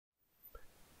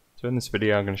So in this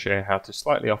video I'm going to show you how to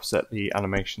slightly offset the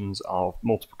animations of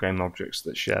multiple game objects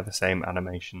that share the same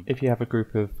animation. If you have a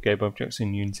group of game objects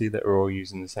in Unity that are all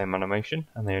using the same animation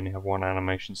and they only have one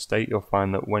animation state, you'll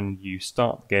find that when you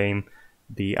start the game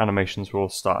the animations will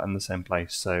start in the same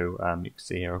place. So you can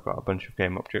see here I've got a bunch of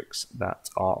game objects that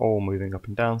are all moving up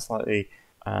and down slightly,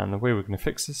 and the way we're going to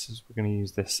fix this is we're going to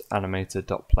use this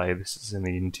animator.play. This is in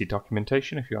the Unity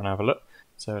documentation if you want to have a look.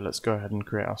 So let's go ahead and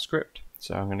create our script.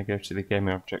 So I'm going to go to the game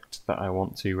object that I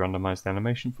want to randomize the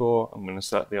animation for. I'm going to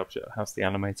select the object that has the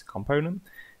animator component.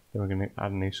 Then we're going to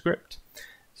add a new script.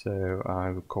 So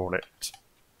I would call it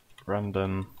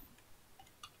random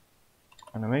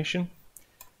animation.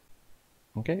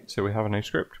 Okay, so we have a new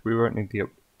script. We won't need the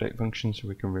update function, so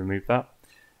we can remove that.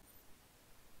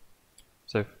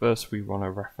 So first we want a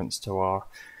reference to our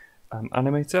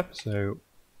animator. So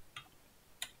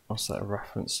I'll set a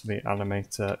reference to the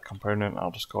animator component.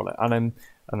 I'll just call it anim,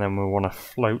 and then we'll want a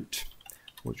float,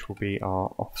 which will be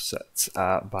our offset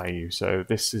value. So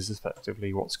this is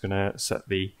effectively what's going to set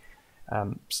the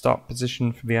start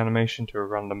position for the animation to a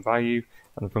random value,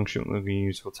 and the function we're going to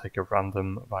use will take a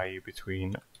random value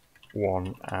between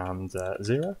 1 and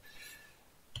 0.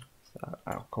 So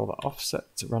I'll call that offset,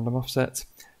 random offset.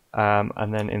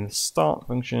 And then in the start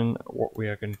function, what we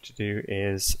are going to do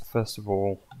is first of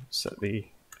all set the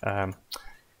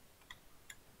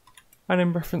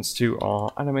anim reference to our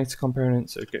animator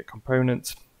component. So get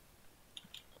component,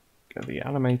 get the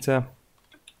animator,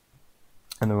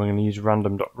 and then we're going to use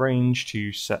random.range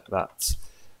to set that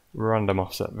random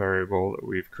offset variable that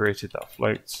we've created, that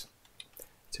float,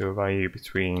 to a value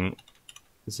between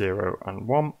 0 and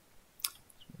 1.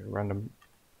 So random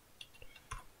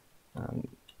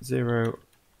 0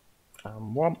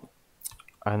 and 1.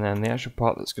 And then the actual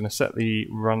part that's going to set the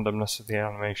randomness of the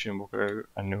animation will go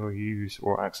and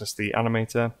we'll access the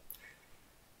animator,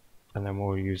 and then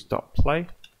we'll use .play,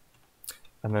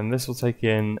 and then this will take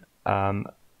in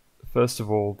first of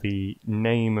all the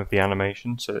name of the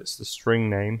animation, so it's the string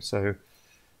name. So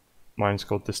mine's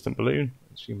called distant balloon,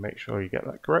 so you make sure you get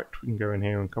that correct. We can go in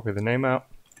here and copy the name out,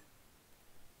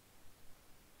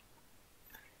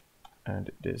 and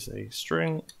it is a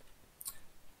string.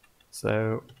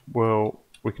 So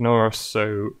we can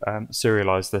also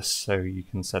serialize this, so you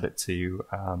can set it to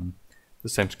the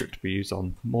same script to be used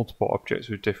on multiple objects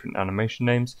with different animation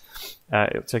names.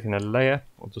 It'll take in a layer.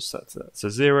 We'll just set that to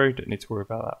 0. Don't need to worry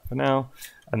about that for now.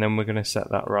 And then we're going to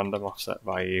set that random offset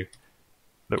value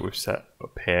that we've set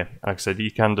up here. Like I said,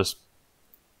 you can just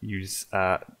use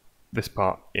this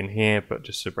part in here, but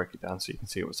just to break it down so you can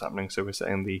see what's happening. So we're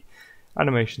setting the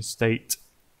animation state,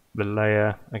 the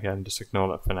layer, again just ignore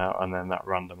that for now, and then that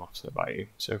random offset value.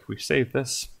 So if we save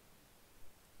this,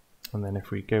 and then if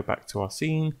we go back to our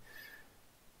scene,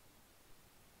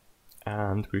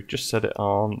 and we've just set it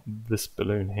on this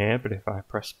balloon here, but if I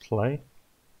press play,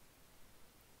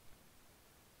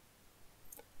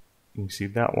 you can see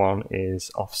that one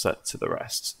is offset to the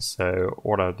rest. So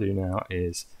what I'll do now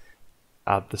is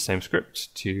add the same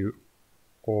script to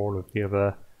all of the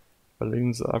other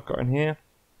balloons that I've got in here.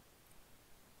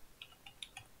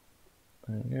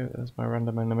 There we go, there's my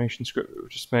random animation script that we've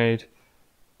just made.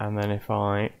 And then if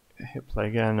I hit play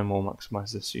again, and we'll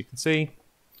maximize this so you can see,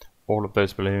 all of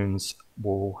those balloons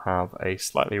will have a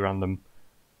slightly random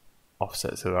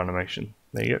offset to their animation.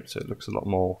 There you go, so it looks a lot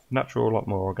more natural, a lot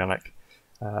more organic,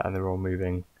 and they're all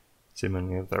moving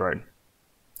seemingly of their own.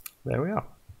 There we are.